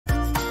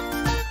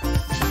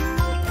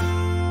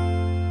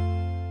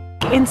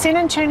In San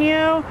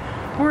Antonio,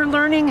 we're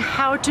learning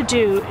how to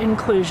do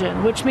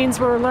inclusion, which means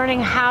we're learning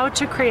how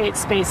to create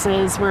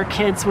spaces where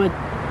kids with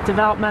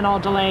developmental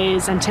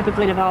delays and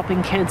typically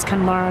developing kids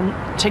can learn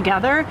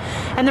together.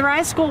 And the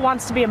Rise School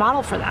wants to be a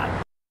model for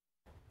that.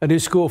 A new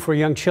school for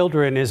young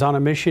children is on a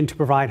mission to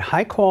provide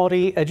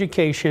high-quality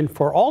education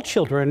for all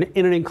children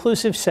in an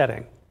inclusive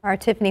setting. Our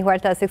Tiffany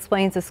Huertas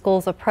explains the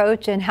school's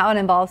approach and how it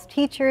involves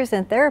teachers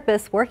and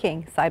therapists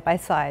working side by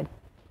side.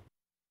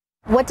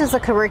 What does the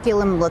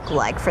curriculum look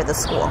like for the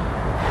school?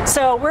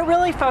 So we're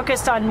really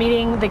focused on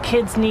meeting the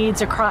kids'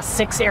 needs across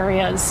 6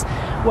 areas,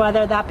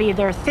 whether that be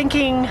their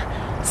thinking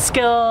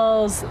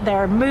skills,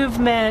 their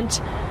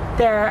movement,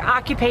 their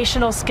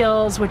occupational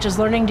skills, which is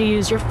learning to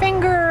use your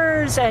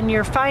fingers and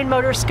your fine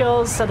motor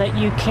skills so that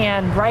you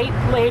can write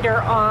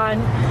later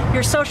on,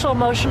 your social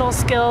emotional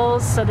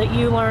skills so that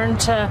you learn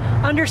to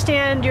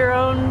understand your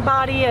own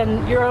body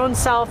and your own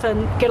self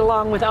and get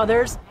along with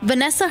others.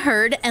 Vanessa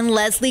Hurd and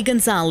Leslie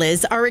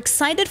Gonzalez are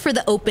excited for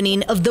the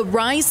opening of the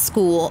Rise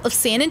School of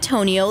San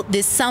Antonio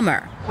this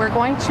summer. We're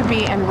going to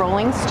be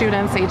enrolling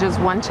students ages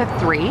 1 to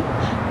 3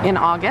 in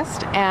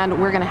August,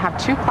 and we're going to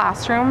have 2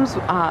 classrooms,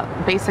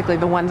 basically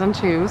the 1s and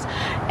 2s,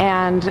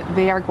 and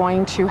they are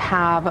going to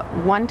have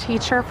 1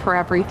 teacher for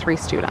every 3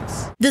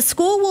 students. The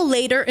school will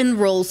later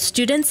enroll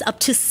students up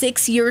to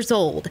 6 years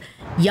old.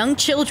 Young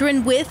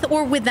children with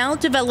or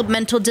without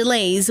developmental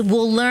delays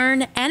will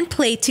learn and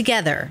play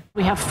together.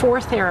 We have 4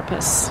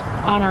 therapists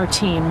on our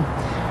team,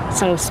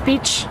 so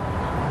speech,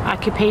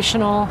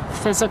 occupational,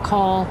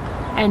 physical,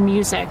 and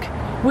music.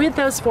 With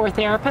those 4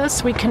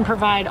 therapists, we can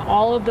provide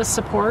all of the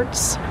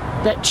supports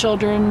that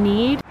children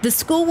need. The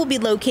school will be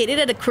located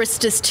at a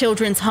Christus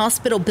Children's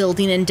Hospital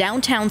building in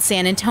downtown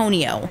San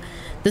Antonio.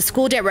 The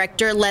school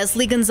director,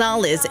 Leslie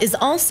Gonzalez, is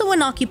also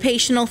an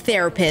occupational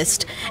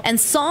therapist and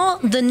saw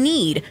the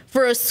need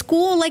for a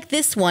school like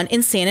this one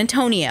in San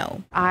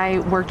Antonio. I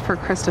worked for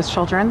Christus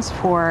Children's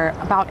for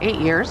about 8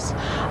 years.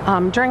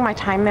 During my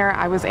time there,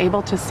 I was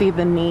able to see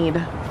the need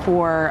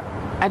for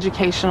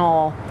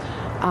educational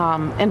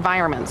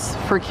environments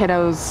for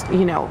kiddos,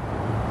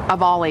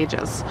 of all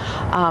ages,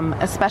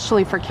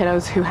 especially for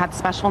kiddos who had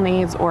special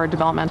needs or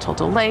developmental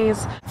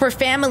delays. For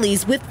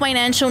families with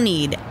financial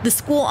need, the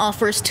school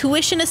offers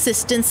tuition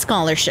assistance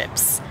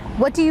scholarships.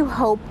 What do you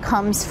hope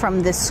comes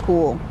from this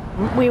school?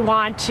 We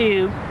want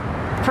to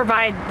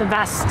provide the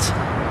best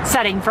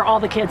setting for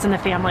all the kids and the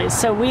families.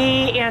 So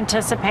we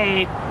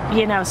anticipate,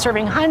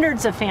 serving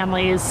hundreds of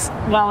families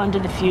well into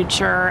the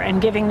future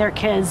and giving their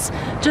kids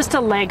just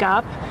a leg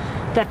up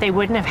that they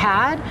wouldn't have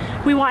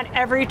had. We want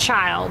every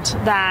child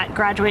that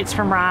graduates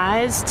from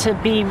Rise to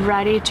be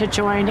ready to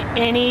join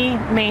any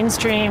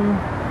mainstream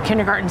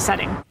kindergarten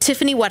setting.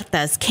 Tiffany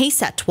Huertas,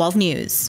 KSAT 12 News.